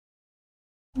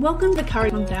Welcome to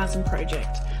Courage 1000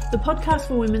 Project, the podcast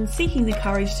for women seeking the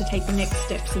courage to take the next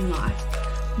steps in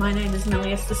life. My name is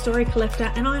Mellies, the Story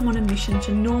Collector, and I'm on a mission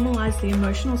to normalise the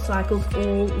emotional cycles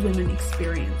all women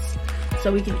experience,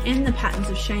 so we can end the patterns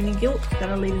of shame and guilt that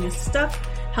are leaving us stuck,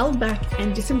 held back,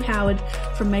 and disempowered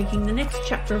from making the next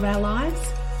chapter of our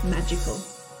lives magical.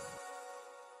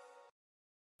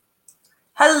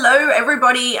 Hello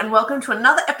everybody and welcome to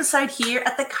another episode here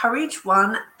at the Courage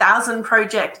 1000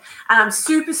 Project, and I'm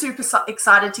super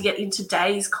excited to get in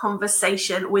today's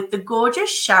conversation with the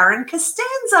gorgeous Sharon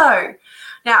Costanzo.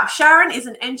 Now, Sharon is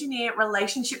an engineer,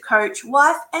 relationship coach,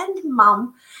 wife and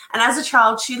mum, and as a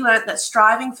child she learnt that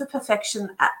striving for perfection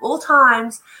at all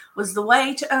times was the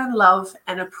way to earn love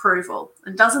and approval.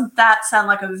 And doesn't that sound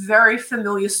like a very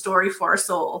familiar story for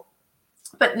us all?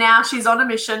 But now she's on a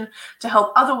mission to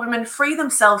help other women free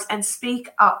themselves and speak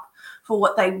up for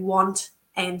what they want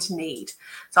and need.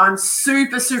 So I'm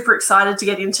super excited to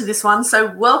get into this one.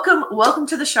 So welcome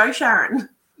to the show, Sharon.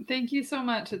 Thank you so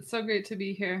much. It's so great to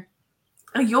be here.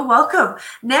 Oh, you're welcome.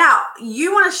 Now,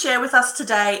 you want to share with us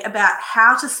today about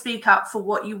how to speak up for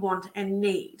what you want and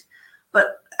need.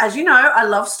 But as you know, I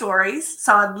love stories,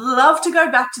 so I'd love to go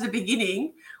back to the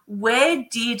beginning. Where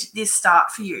did this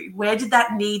start for you? Where did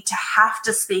that need to have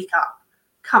to speak up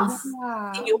come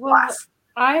in your life?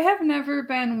 I have never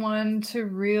been one to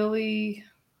really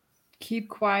keep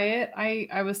quiet.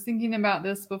 I was thinking about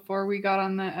this before we got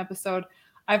on the episode.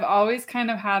 I've always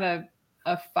kind of had a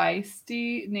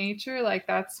feisty nature. Like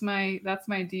that's my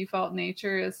default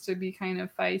nature, is to be kind of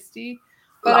feisty.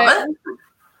 But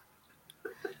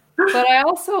I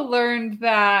also learned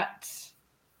that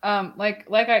like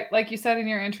you said in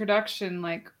your introduction,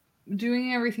 like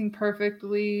doing everything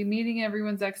perfectly, meeting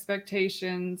everyone's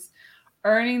expectations,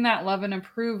 earning that love and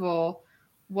approval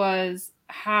was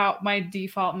how my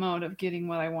default mode of getting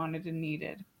what I wanted and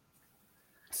needed.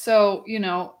 So,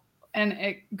 and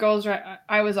it goes right.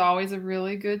 I was always a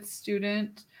really good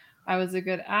student. I was a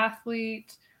good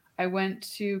athlete. I went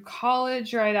to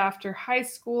college right after high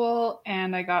school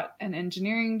and I got an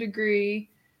engineering degree.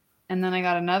 And then I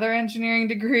got another engineering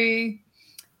degree,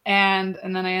 and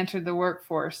then I entered the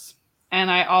workforce. And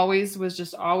I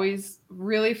was always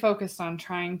really focused on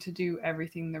trying to do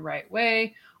everything the right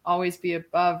way, always be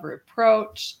above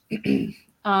reproach.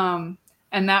 And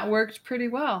that worked pretty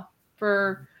well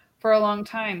for a long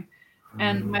time.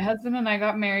 And my husband and I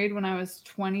got married when I was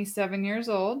 27 years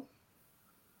old.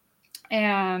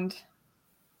 And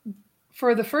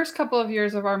for the first couple of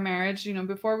years of our marriage,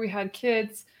 before we had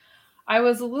kids, I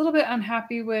was a little bit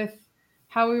unhappy with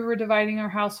how we were dividing our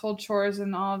household chores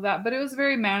and all of that, but it was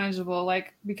very manageable.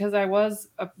 Like, because I was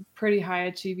a pretty high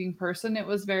achieving person, it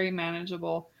was very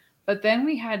manageable. But then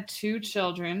we had 2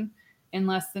 children in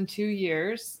less than 2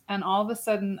 years. And all of a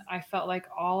sudden I felt like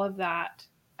all of that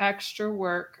extra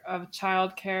work of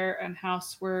childcare and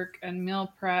housework and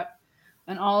meal prep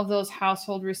and all of those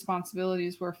household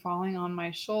responsibilities were falling on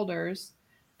my shoulders.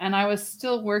 And I was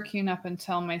still working up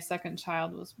until my second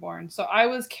child was born. So I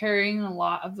was carrying a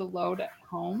lot of the load at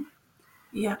home.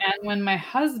 Yeah. And when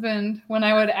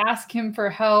I would ask him for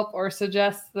help or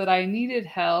suggest that I needed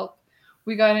help,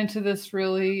 we got into this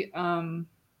really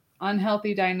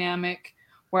unhealthy dynamic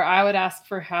where I would ask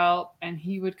for help and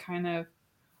he would kind of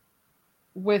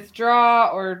withdraw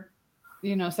or,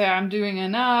 say I'm doing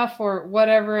enough or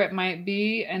whatever it might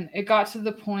be. And it got to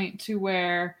the point to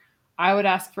where I would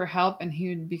ask for help and he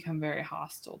would become very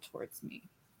hostile towards me.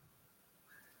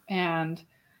 And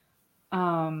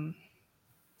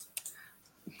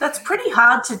that's pretty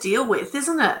hard to deal with,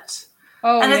 isn't it?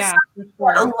 Oh, and yeah. It's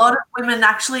what a lot of women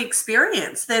actually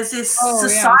experience. There's this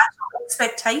societal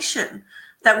expectation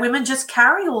that women just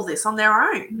carry all this on their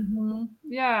own. Mm-hmm.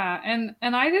 Yeah. And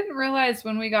I didn't realize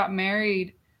when we got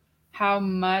married how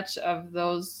much of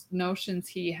those notions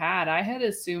he had. I had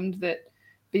assumed that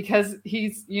because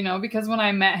because when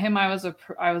I met him, I was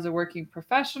a working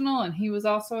professional and he was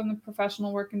also in the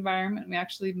professional work environment. We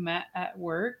actually met at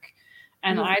work,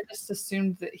 and I just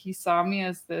assumed that he saw me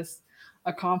as this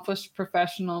accomplished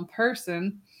professional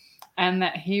person and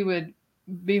that he would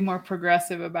be more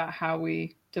progressive about how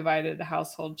we divided the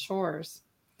household chores.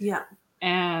 Yeah.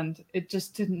 And it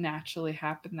just didn't naturally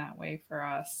happen that way for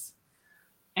us.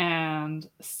 And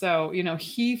so,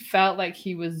 he felt like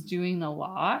he was doing a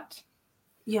lot.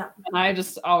 Yeah. And I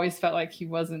just always felt like he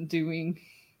wasn't doing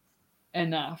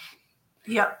enough.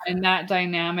 Yeah. And that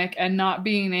dynamic and not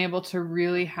being able to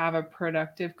really have a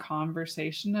productive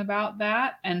conversation about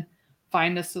that and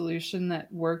find a solution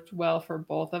that worked well for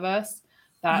both of us.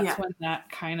 That's when that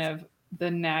kind of the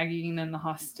nagging and the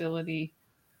hostility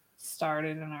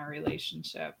started in our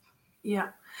relationship. Yeah.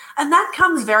 And that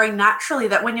comes very naturally,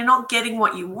 that when you're not getting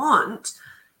what you want,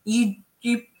 you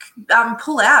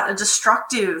pull out a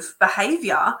destructive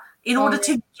behavior in order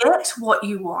to get what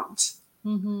you want.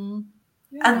 Mm-hmm.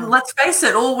 Yeah. And let's face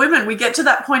it, all women, we get to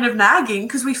that point of nagging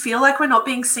because we feel like we're not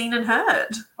being seen and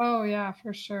heard. Oh yeah,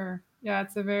 for sure. Yeah,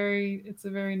 it's a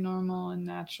very normal and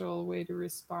natural way to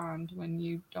respond when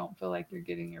you don't feel like you're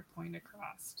getting your point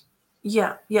across.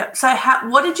 Yeah, yeah. So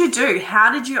what did you do?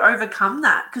 How did you overcome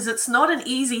that? Because it's not an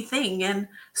easy thing, and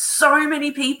so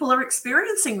many people are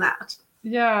experiencing that.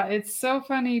 Yeah, it's so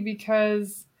funny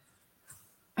because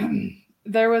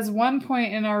there was one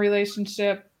point in our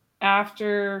relationship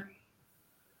after,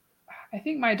 I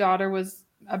think my daughter was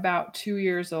about 2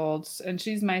 years old, and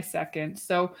she's my second.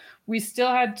 So we still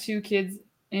had two kids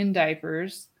in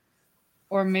diapers,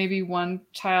 or maybe one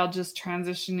child just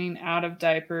transitioning out of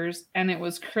diapers, and it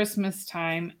was Christmas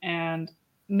time, and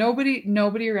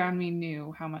nobody around me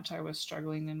knew how much I was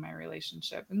struggling in my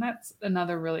relationship. And that's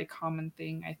another really common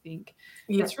thing, I think.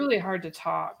 Yeah. It's really hard to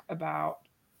talk about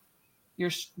your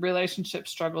relationship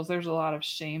struggles. There's a lot of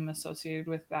shame associated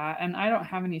with that, and I don't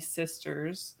have any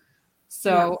sisters,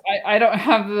 so I don't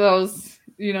have those,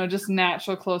 just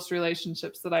natural close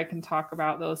relationships that I can talk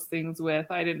about those things with.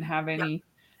 I didn't have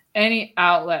any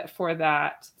outlet for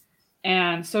that.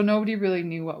 And so nobody really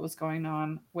knew what was going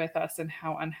on with us and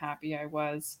how unhappy I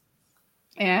was.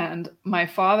 And my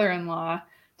father-in-law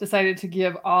decided to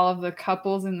give all of the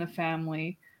couples in the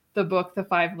family the book, The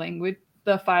Five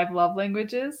Love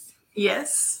Languages.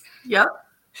 Yes. Yep.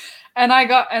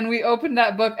 And we opened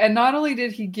that book, and not only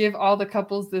did he give all the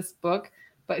couples this book,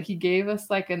 but he gave us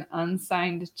like an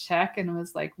unsigned check and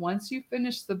was like, once you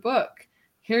finish the book,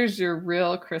 here's your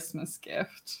real Christmas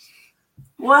gift.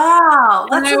 Wow.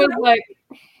 And I was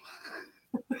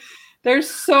like, there's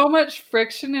so much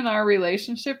friction in our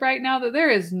relationship right now that there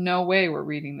is no way we're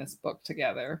reading this book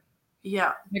together.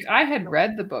 Yeah. Like, I had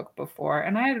read the book before,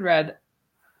 and I had read,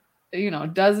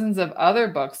 dozens of other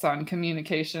books on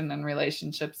communication and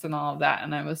relationships and all of that,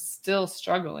 and I was still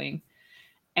struggling.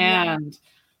 And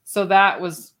so that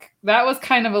was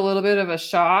kind of a little bit of a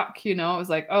shock. It was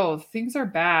like, oh, things are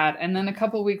bad. And then a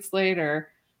couple weeks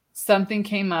later, something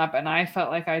came up, and I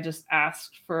felt like I just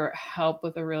asked for help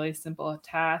with a really simple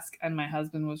task, and my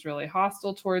husband was really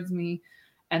hostile towards me.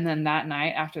 And then that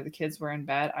night, after the kids were in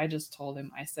bed, I just told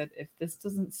him, I said, if this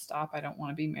doesn't stop, I don't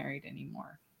want to be married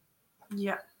anymore.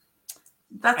 Yeah.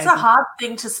 That's a hard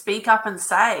thing to speak up and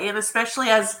say, and especially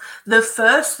as the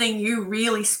first thing you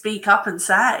really speak up and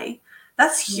say.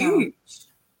 That's huge.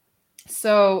 Yeah.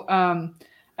 So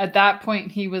at that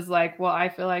point, he was like, well, I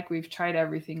feel like we've tried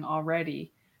everything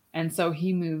already. And so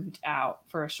he moved out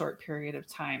for a short period of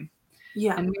time.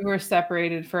 Yeah. And we were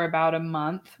separated for about a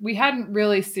month. We hadn't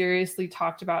really seriously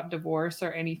talked about divorce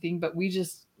or anything, but we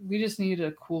just needed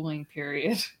a cooling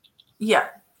period. Yeah.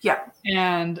 Yeah.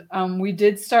 And we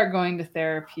did start going to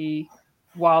therapy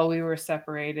while we were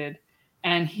separated.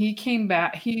 And he came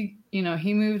back. He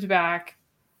moved back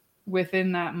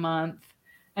within that month.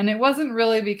 And it wasn't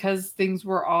really because things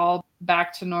were all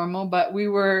back to normal, but we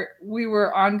were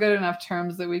on good enough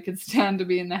terms that we could stand to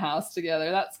be in the house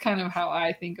together. That's kind of how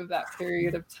I think of that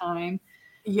period of time.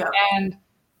 Yeah.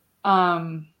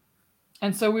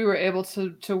 And so we were able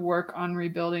to work on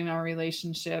rebuilding our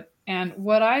relationship. And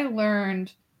what I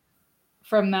learned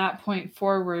from that point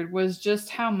forward was just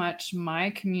how much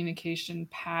my communication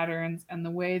patterns and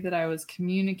the way that I was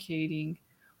communicating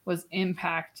was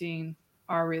impacting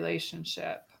our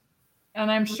relationship.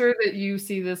 And I'm sure that you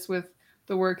see this with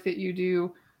the work that you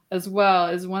do as well,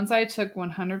 is once I took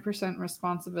 100%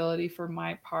 responsibility for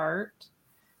my part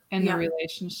in the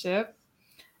relationship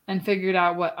and figured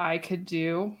out what I could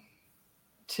do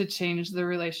to change the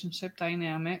relationship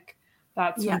dynamic,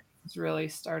 that's when things really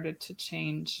started to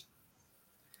change.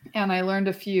 And I learned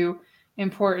a few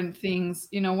important things.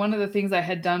 One of the things I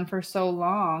had done for so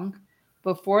long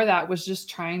before that was just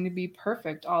trying to be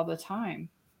perfect all the time.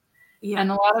 Yeah. And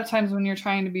a lot of times when you're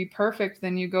trying to be perfect,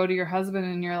 then you go to your husband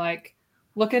and you're like,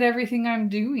 look at everything I'm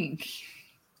doing.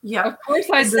 Yeah. Of course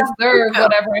I deserve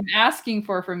whatever I'm asking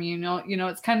for from you.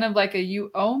 It's kind of like a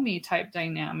you owe me type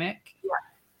dynamic. Yeah.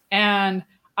 And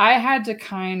I had to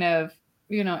kind of,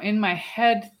 in my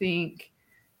head think,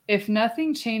 if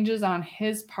nothing changes on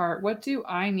his part, what do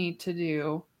I need to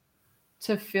do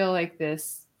to feel like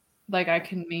this, like I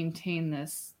can maintain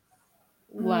this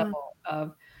level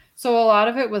of. So a lot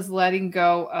of it was letting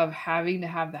go of having to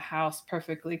have the house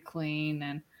perfectly clean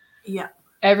and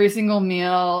every single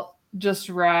meal just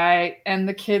right, and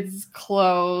the kids'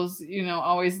 clothes,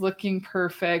 always looking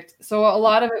perfect. So a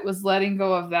lot of it was letting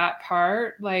go of that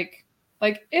part. Like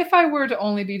if I were to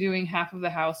only be doing half of the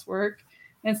housework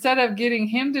instead of getting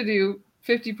him to do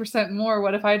 50% more,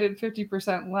 what if I did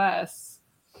 50% less?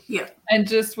 Yeah. And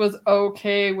just was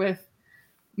okay with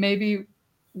maybe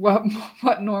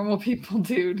what normal people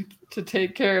do to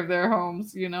take care of their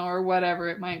homes, or whatever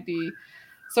it might be.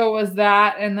 So it was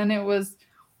that, and then it was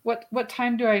what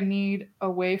time do I need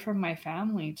away from my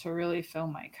family to really fill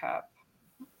my cup?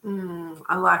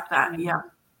 I like that. And, Yeah.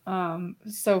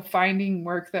 so finding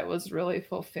work that was really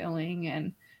fulfilling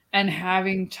and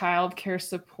having childcare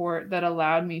support that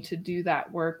allowed me to do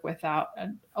that work without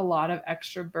a lot of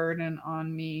extra burden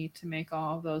on me to make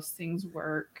all of those things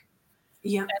work.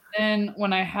 Yeah. And then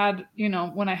when I had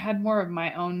more of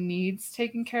my own needs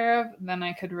taken care of, then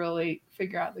I could really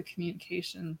figure out the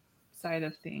communication side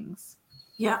of things.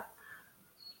 Yeah.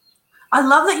 I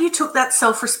love that you took that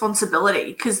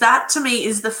self-responsibility, because that to me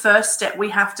is the first step we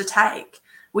have to take.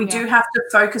 We do have to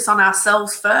focus on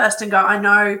ourselves first and go, I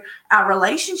know our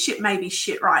relationship may be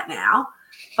shit right now,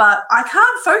 but I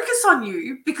can't focus on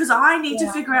you because I need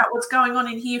to figure out what's going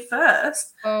on in here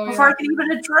first before I can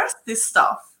even address this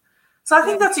stuff. So I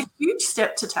think that's a huge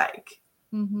step to take.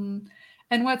 Mm-hmm.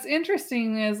 And what's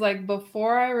interesting is, like,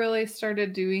 before I really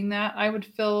started doing that, I would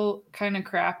feel kind of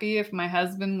crappy if my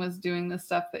husband was doing the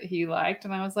stuff that he liked.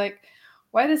 And I was like,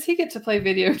 why does he get to play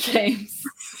video games?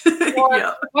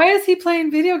 Or, why is he playing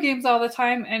video games all the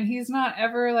time and he's not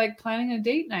ever like planning a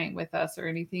date night with us or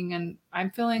anything? And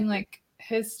I'm feeling like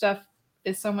his stuff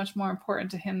is so much more important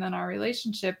to him than our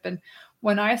relationship. And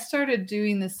when I started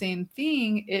doing the same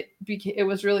thing, it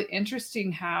was really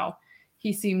interesting how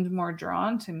he seemed more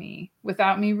drawn to me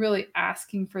without me really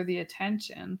asking for the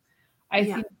attention. I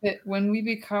think that when we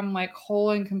become like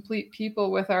whole and complete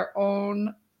people with our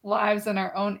own lives and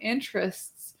our own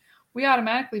interests, we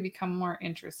automatically become more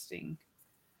interesting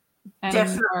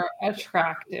and more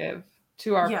attractive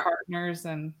to our partners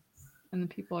and the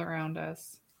people around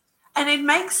us. And it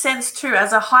makes sense too.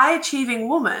 As a high achieving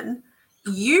woman,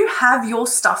 you have your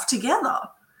stuff together.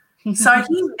 So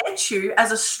he met you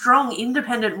as a strong,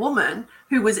 independent woman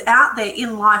who was out there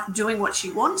in life doing what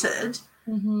she wanted.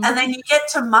 Mm-hmm. And then you get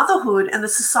to motherhood and the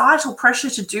societal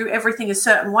pressure to do everything a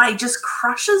certain way just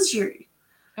crushes you.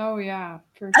 Oh, yeah.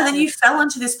 And then you fell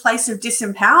into this place of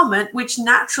disempowerment, which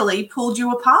naturally pulled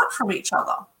you apart from each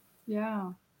other.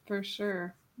 Yeah, for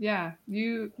sure. Yeah.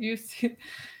 You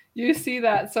see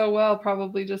that so well,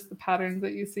 probably just the patterns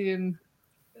that you see in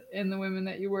the women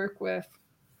that you work with.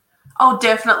 Oh,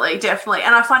 definitely, definitely.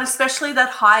 And I find especially that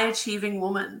high achieving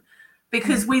woman,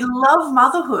 because we love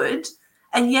motherhood,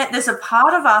 and yet there's a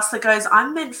part of us that goes,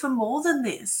 I'm meant for more than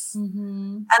this.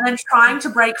 Mm-hmm. And then trying to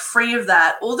break free of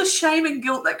that, all the shame and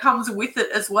guilt that comes with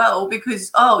it as well, because,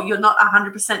 you're not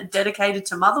 100% dedicated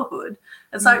to motherhood.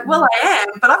 It's like, well, I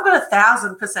am, but I've got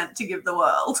 1,000% to give the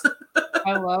world.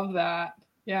 I love that.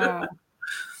 Yeah.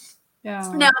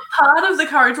 Yeah. Now, part of the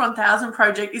Courage 1000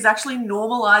 project is actually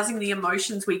normalizing the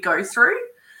emotions we go through,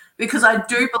 because I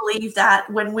do believe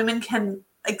that when women can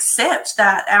accept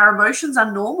that our emotions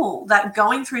are normal, that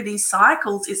going through these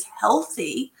cycles is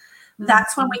healthy,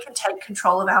 that's when we can take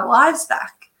control of our lives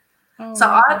back. So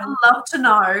I'd love to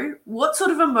know, what sort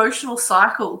of emotional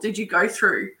cycle did you go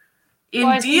through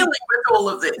in dealing with all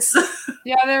of this?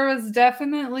 Yeah, there was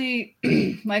definitely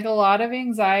like a lot of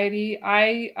anxiety.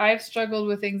 I've struggled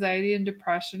with anxiety and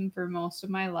depression for most of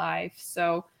my life.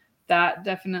 So that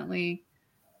definitely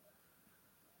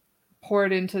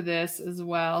poured into this as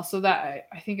well. So that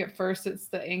I think at first it's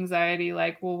the anxiety,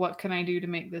 like, well, what can I do to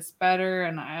make this better?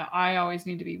 And I always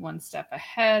need to be one step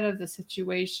ahead of the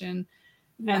situation.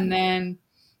 Yeah. And then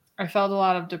I felt a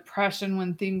lot of depression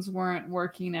when things weren't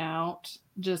working out,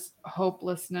 just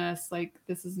hopelessness, like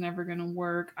this is never going to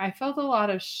work. I felt a lot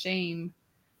of shame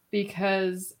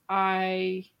because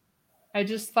I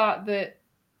just thought that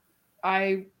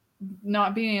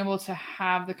not being able to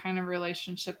have the kind of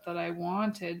relationship that I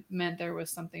wanted meant there was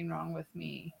something wrong with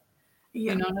me.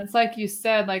 Yeah. And it's like you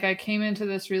said, like I came into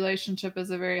this relationship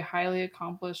as a very highly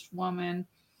accomplished woman,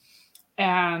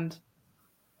 and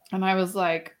I was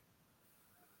like,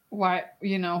 why,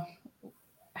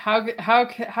 how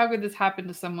could this happen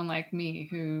to someone like me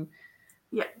who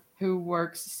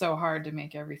works so hard to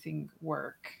make everything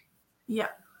work? Yeah.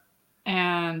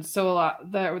 And so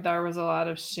there was a lot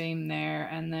of shame there.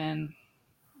 And then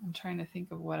I'm trying to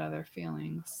think of what other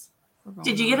feelings were going on.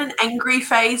 Did you get an angry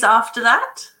phase after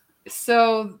that?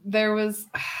 So there was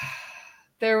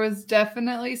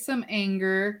definitely some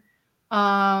anger.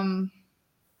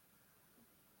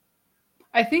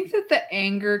 I think that the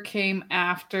anger came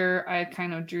after I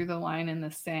kind of drew the line in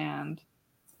the sand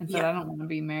and said, I don't want to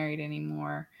be married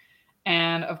anymore.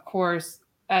 And of course,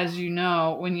 as you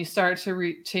know, when you start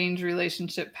to change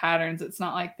relationship patterns, it's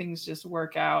not like things just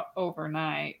work out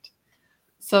overnight.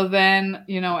 So then,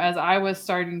 as I was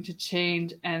starting to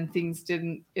change and things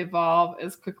didn't evolve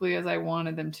as quickly as I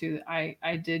wanted them to,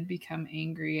 I did become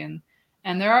angry. And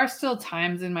there are still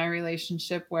times in my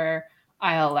relationship where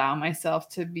I allow myself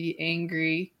to be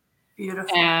angry.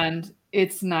 Beautiful. And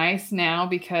it's nice now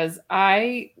because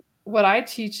what I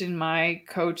teach in my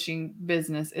coaching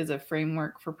business is a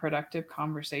framework for productive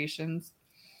conversations.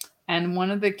 And one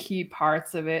of the key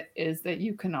parts of it is that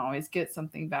you can always get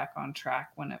something back on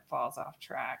track when it falls off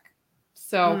track.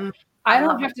 So I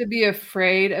don't have to be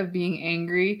afraid of being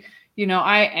angry.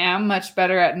 I am much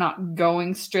better at not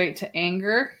going straight to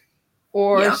anger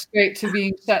or straight to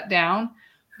being shut down.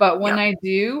 But when I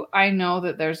do, I know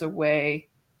that there's a way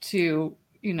to,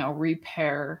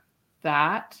 repair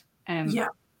that and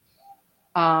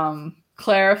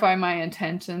clarify my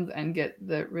intentions and get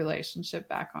the relationship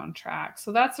back on track.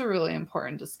 So that's a really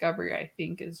important discovery, I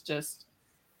think, is just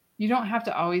you don't have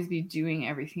to always be doing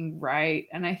everything right.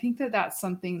 And I think that that's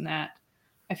something that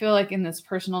I feel like in this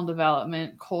personal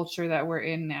development culture that we're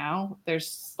in now,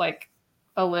 there's like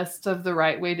a list of the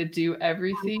right way to do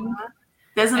everything.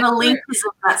 There's an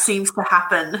elitism that seems to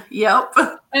happen. Yep.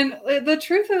 And the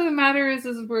truth of the matter is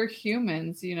we're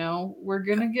humans, we're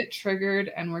going to get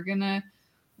triggered and we're going to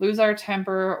lose our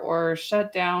temper or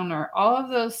shut down, or all of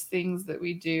those things that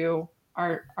we do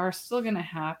are still going to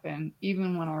happen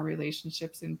even when our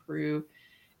relationships improve.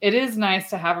 It is nice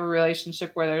to have a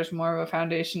relationship where there's more of a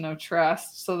foundation of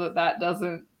trust so that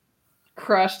doesn't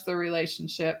crush the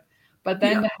relationship, but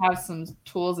then to have some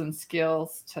tools and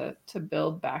skills to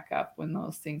build back up when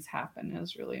those things happen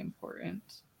is really important.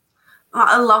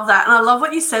 I love that. And I love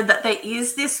what you said, that there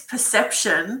is this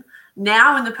perception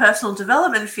now in the personal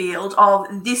development field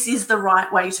of this is the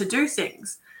right way to do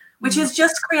things, which is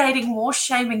just creating more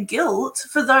shame and guilt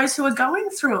for those who are going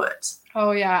through it.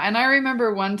 Oh, yeah. And I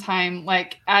remember one time,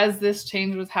 like, as this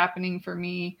change was happening for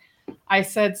me, I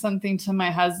said something to my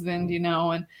husband,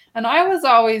 and I was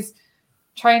always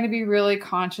trying to be really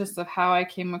conscious of how I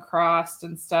came across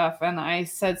and stuff. And I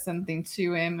said something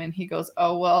to him and he goes,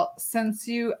 "Oh, well, since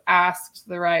you asked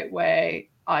the right way,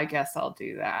 I guess I'll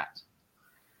do that."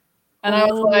 And I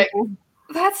was like,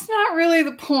 that's not really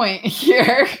the point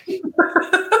here. That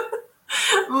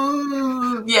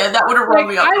would have run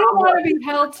me up. I don't want to be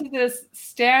held to this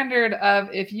standard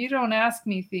of if you don't ask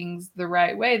me things the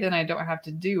right way, then I don't have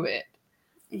to do it.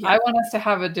 I want us to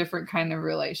have a different kind of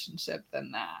relationship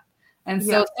than that. And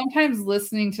so sometimes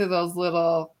listening to those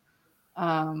little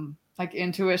like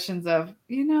intuitions of,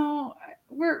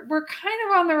 we're kind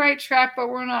of on the right track, but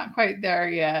we're not quite there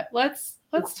yet. Let's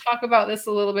talk about this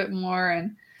a little bit more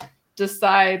and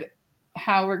decide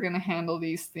how we're going to handle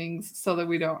these things so that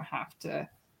we don't have to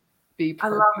be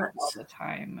perfect all the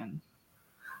time. And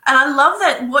I love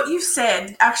that what you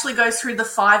said actually goes through the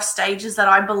 5 stages that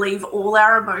I believe all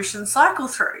our emotions cycle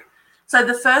through. So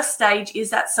the first stage is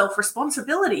that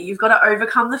self-responsibility. You've got to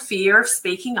overcome the fear of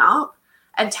speaking up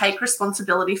and take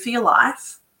responsibility for your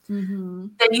life. Mm-hmm.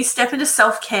 Then you step into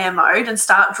self-care mode and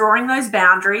start drawing those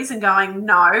boundaries and going,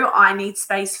 no, I need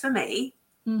space for me.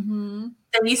 Mm-hmm.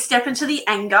 Then you step into the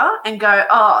anger and go,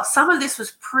 oh, some of this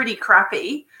was pretty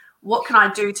crappy. What can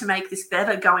I do to make this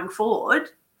better going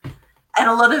forward? And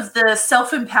a lot of the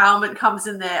self-empowerment comes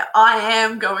in there. I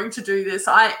am going to do this.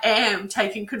 I am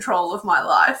taking control of my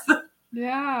life.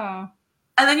 Yeah.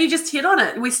 And then you just hit on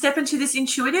it. We step into this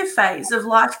intuitive phase of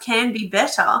life can be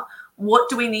better. What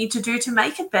do we need to do to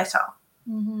make it better?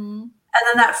 Mm-hmm. And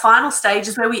then that final stage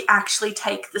is where we actually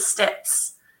take the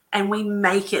steps and we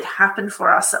make it happen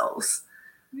for ourselves.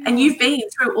 Yeah. And you've been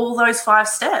through all those 5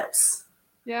 steps.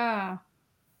 Yeah.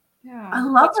 I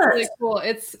love it. Really cool.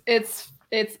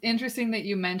 It's interesting that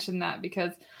you mentioned that,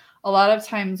 because a lot of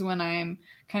times when I'm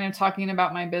kind of talking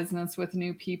about my business with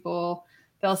new people,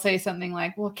 they'll say something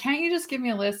like, well, can't you just give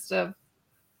me a list of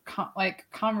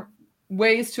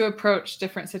ways to approach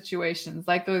different situations,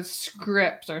 like those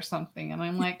scripts or something? And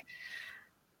I'm like,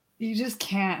 you just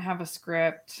can't have a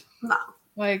script. No.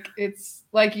 Like, it's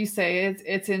like you say,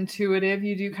 it's intuitive.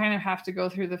 You do kind of have to go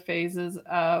through the phases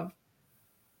of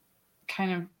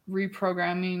kind of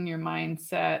reprogramming your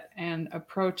mindset and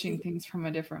approaching things from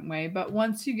a different way. But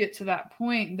once you get to that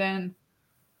point, then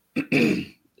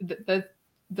the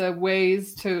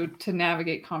ways to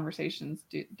navigate conversations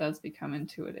does become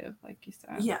intuitive, like you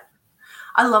said. Yeah,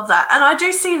 I love that. And I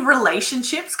do see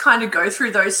relationships kind of go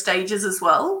through those stages as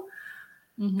well.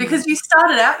 Mm-hmm. Because you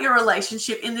started out your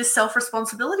relationship in this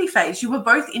self-responsibility phase. You were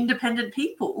both independent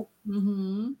people.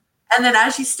 Mm-hmm. And then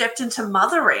as you stepped into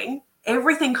mothering,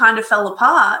 everything kind of fell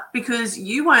apart because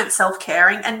you weren't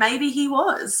self-caring and maybe he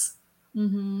was.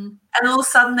 Mm-hmm. And all of a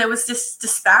sudden there was this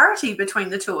disparity between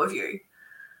the two of you.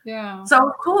 Yeah. So,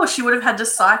 of course, you would have had to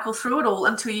cycle through it all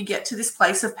until you get to this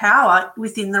place of power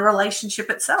within the relationship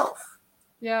itself.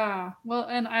 Yeah. Well,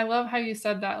 and I love how you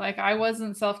said that. Like, I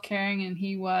wasn't self-caring and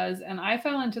he was. And I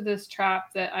fell into this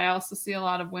trap that I also see a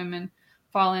lot of women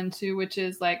fall into, which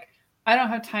is like, I don't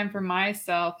have time for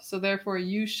myself, so therefore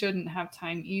you shouldn't have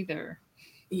time either.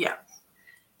 Yeah.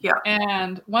 Yeah.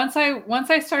 And once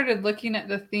I started looking at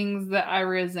the things that I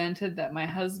resented that my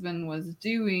husband was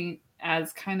doing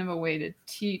as kind of a way to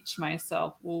teach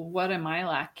myself, well, what am I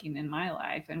lacking in my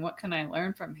life and what can I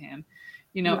learn from him?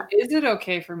 You know, is it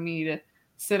okay for me to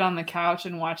sit on the couch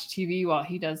and watch TV while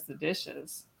he does the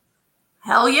dishes?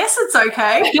 Hell yes, it's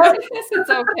okay. Yes, it's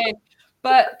okay.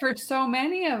 But for so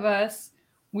many of us,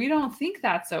 we don't think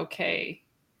that's okay.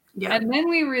 Yeah. And then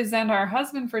we resent our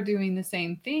husband for doing the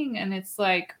same thing. And it's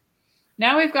like,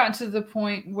 now we've gotten to the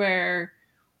point where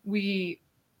we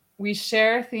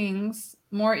share things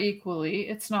more equally.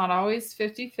 It's not always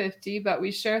 50-50, but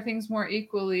we share things more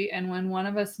equally. And when one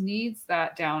of us needs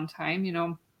that downtime, you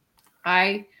know,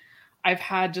 I've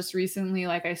had just recently,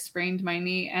 like, I sprained my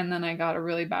knee and then I got a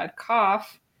really bad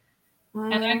cough.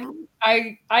 And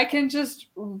I can just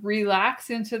relax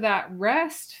into that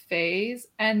rest phase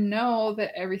and know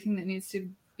that everything that needs to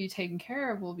be taken care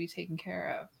of will be taken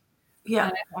care of. Yeah.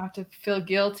 And I don't have to feel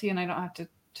guilty and I don't have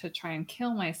to try and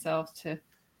kill myself to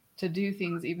do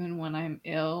things even when I'm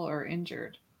ill or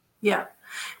injured. Yeah.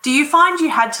 Do you find you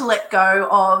had to let go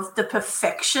of the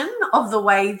perfection of the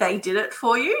way they did it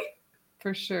for you?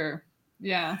 For sure.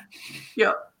 Yeah.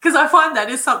 Yeah. Because I find that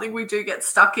is something we do get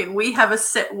stuck in. We have a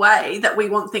set way that we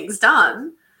want things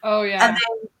done. Oh, yeah. And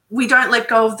then we don't let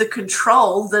go of the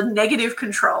control, the negative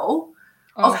control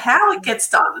of how it gets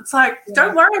done. It's like,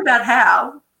 don't worry about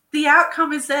how. The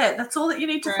outcome is there. That's all that you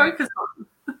need to focus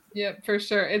on. Yeah, for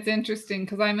sure. It's interesting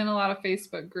because I'm in a lot of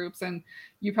Facebook groups and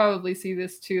you probably see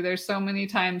this too. There's so many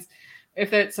times,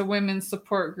 if it's a women's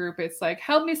support group, it's like,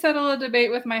 help me settle a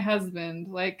debate with my husband.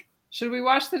 Like, should we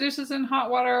wash the dishes in hot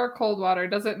water or cold water?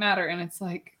 Does it matter? And it's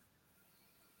like,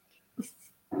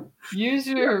 use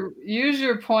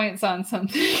your points on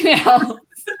something else.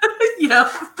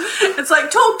 Yeah. It's like,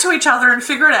 talk to each other and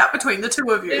figure it out between the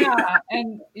two of you. Yeah.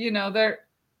 And, you know,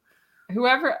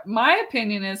 my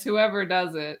opinion is whoever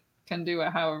does it can do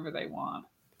it however they want.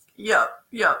 Yep.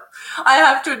 I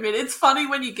have to admit, it's funny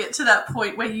when you get to that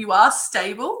point where you are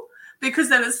stable, because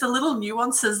then it's the little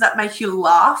nuances that make you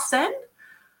laugh then.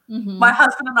 Mm-hmm. My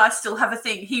husband and I still have a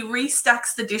thing. He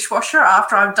restacks the dishwasher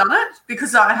after I've done it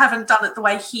because I haven't done it the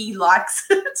way he likes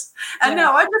it. And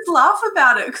now I just laugh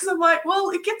about it because I'm like, well,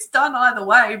 it gets done either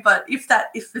way. But if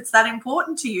it's that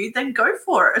important to you, then go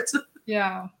for it.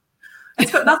 Yeah.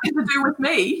 It's got nothing to do with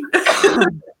me.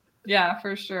 Yeah,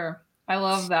 for sure. I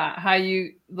love that. How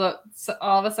you look,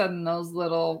 all of a sudden those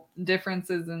little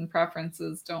differences and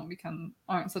preferences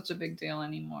aren't such a big deal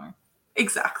anymore.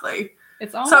 Exactly.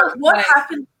 It's almost so what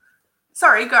happened?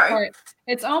 Sorry, go. Right.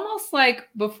 It's almost like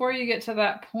before you get to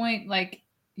that point, like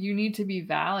you need to be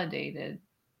validated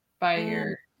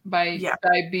by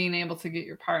by being able to get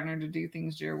your partner to do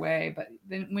things your way. But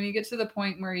then when you get to the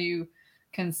point where you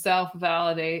can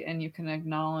self-validate and you can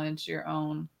acknowledge your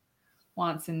own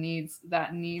wants and needs,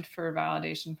 that need for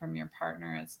validation from your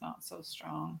partner is not so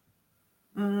strong.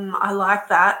 I like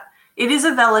that. It is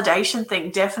a validation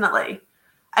thing, definitely.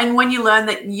 And when you learn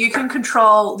that you can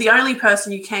control, the only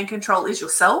person you can control is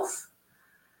yourself,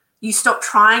 you stop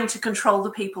trying to control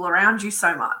the people around you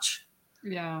so much.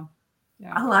 Yeah.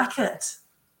 I like it.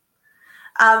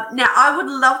 Now, I would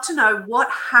love to know what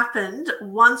happened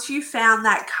once you found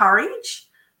that courage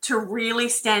to really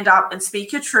stand up and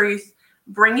speak your truth,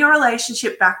 bring your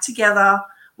relationship back together.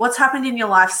 What's happened in your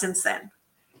life since then?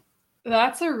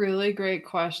 That's a really great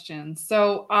question.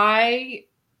 So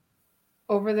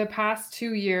over the past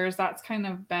 2 years, that's kind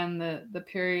of been the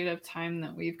period of time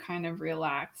that we've kind of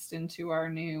relaxed into our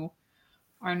new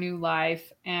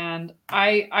life. And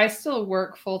I still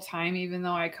work full time, even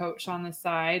though I coach on the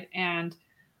side. And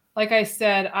like I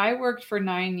said, I worked for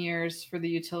 9 years for the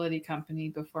utility company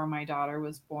before my daughter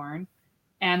was born.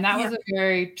 And that was a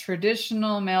very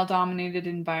traditional male-dominated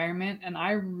environment. And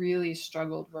I really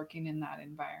struggled working in that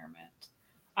environment.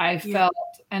 I felt,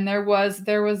 and there was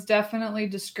definitely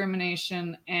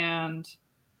discrimination and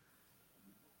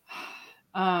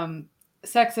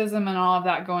sexism and all of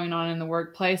that going on in the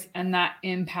workplace. And that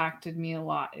impacted me a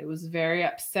lot. It was very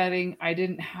upsetting. I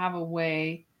didn't have a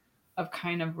way of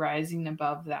kind of rising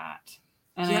above that.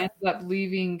 And I ended up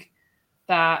leaving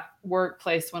that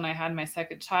workplace when I had my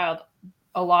second child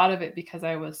a lot of it because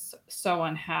I was so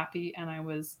unhappy and I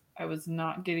was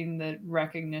not getting the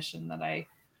recognition that I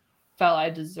felt I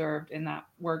deserved in that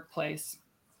workplace.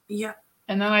 Yeah.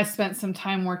 And then I spent some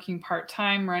time working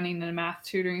part-time running a math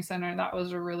tutoring center. That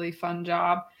was a really fun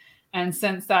job. And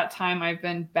since that time, I've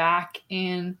been back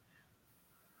in,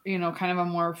 kind of a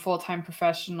more full-time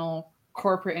professional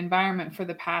corporate environment for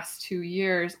the past 2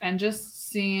 years, and just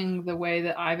seeing the way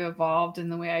that I've evolved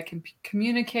and the way I can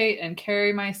communicate and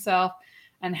carry myself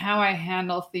and how I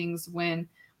handle things when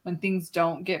things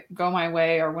don't go my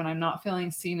way or when I'm not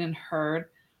feeling seen and heard.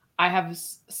 I have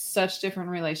such different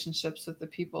relationships with the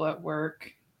people at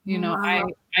work. I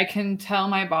can tell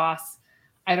my boss,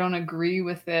 I don't agree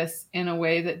with this in a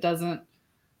way that doesn't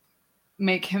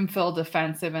make him feel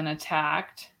defensive and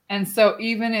attacked. And so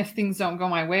even if things don't go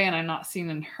my way and I'm not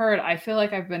seen and heard, I feel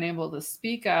like I've been able to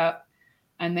speak up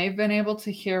and they've been able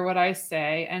to hear what I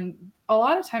say. And a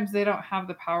lot of times they don't have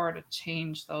the power to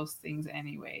change those things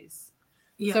anyways.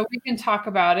 Yeah. So we can talk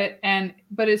about it,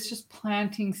 but it's just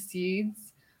planting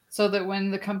seeds so that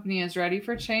when the company is ready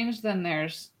for change, then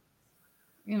there's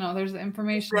the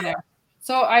information there.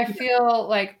 So I feel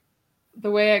like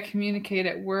the way I communicate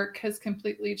at work has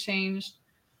completely changed.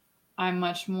 I'm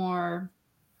much more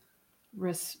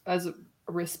as a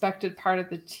respected part of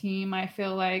the team. I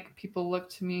feel like people look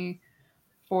to me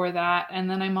for that. And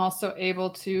then I'm also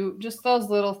able to, just those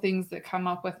little things that come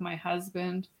up with my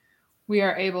husband, we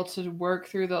are able to work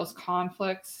through those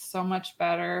conflicts so much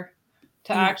better,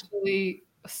 to actually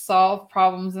solve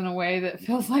problems in a way that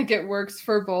feels like it works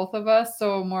for both of us.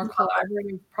 So more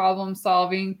collaborative problem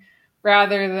solving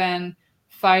rather than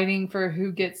fighting for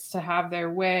who gets to have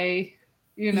their way.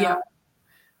 The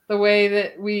way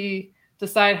that we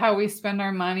decide how we spend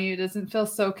our money, it doesn't feel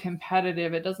so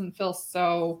competitive. It doesn't feel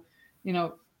so,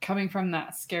 coming from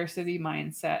that scarcity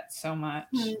mindset so much.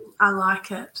 I like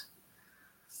it.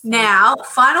 Now,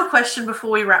 final question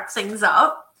before we wrap things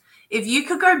up. If you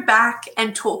could go back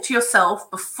and talk to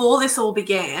yourself before this all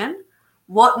began,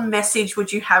 what message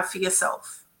would you have for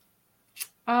yourself?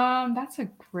 That's a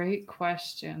great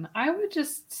question. I would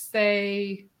just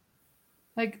say,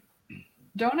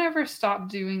 don't ever stop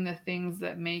doing the things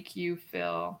that make you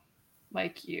feel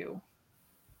like you.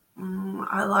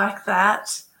 I like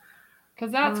that.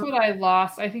 Because that's what I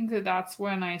lost. I think that's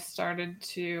when I started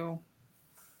to,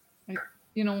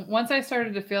 once I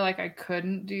started to feel like I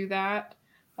couldn't do that,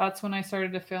 that's when I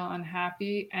started to feel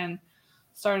unhappy and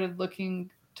started looking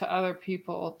to other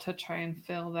people to try and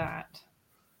fill that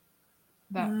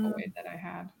void that I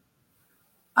had.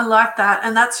 I like that.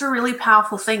 And that's a really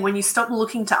powerful thing. When you stop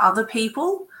looking to other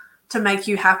people to make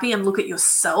you happy and look at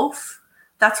yourself,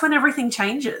 that's when everything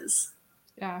changes.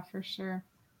 Yeah, for sure.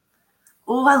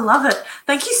 Oh, I love it.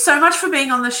 Thank you so much for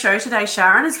being on the show today,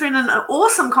 Sharon. It's been an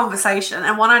awesome conversation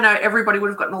and one I know everybody would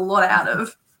have gotten a lot out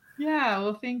of. Yeah,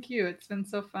 well, thank you. It's been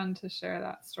so fun to share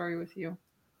that story with you.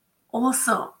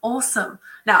 Awesome.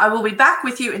 Now, I will be back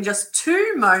with you in just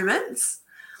 2 moments.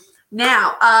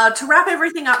 Now, to wrap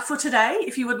everything up for today,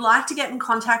 if you would like to get in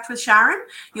contact with Sharon,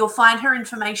 you'll find her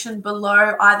information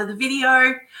below either the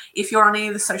video, if you're on any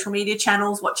of the social media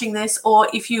channels watching this, or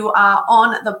if you are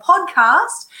on the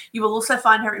podcast, you will also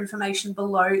find her information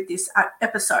below this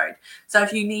episode. So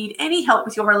if you need any help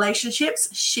with your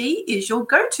relationships, she is your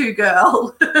go-to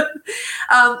girl.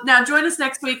 Now, join us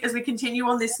next week as we continue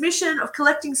on this mission of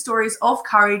collecting stories of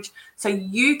courage so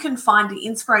you can find the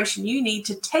inspiration you need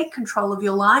to take control of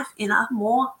your life in a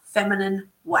more feminine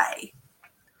way.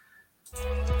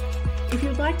 If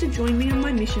you'd like to join me on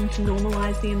my mission to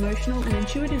normalize the emotional and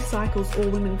intuitive cycles all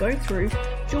women go through,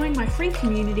 join my free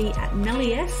community at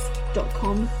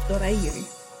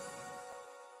nellies.com.au.